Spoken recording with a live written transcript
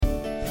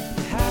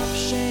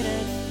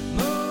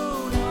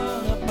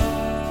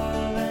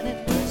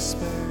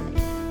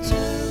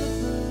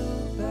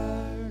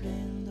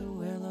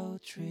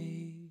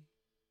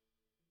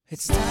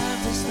It's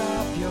time to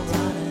stop your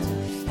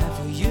running and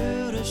for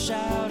you to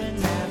shout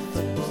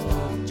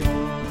ineffable joy.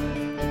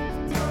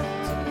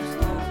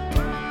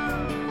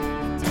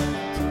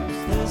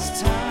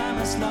 This time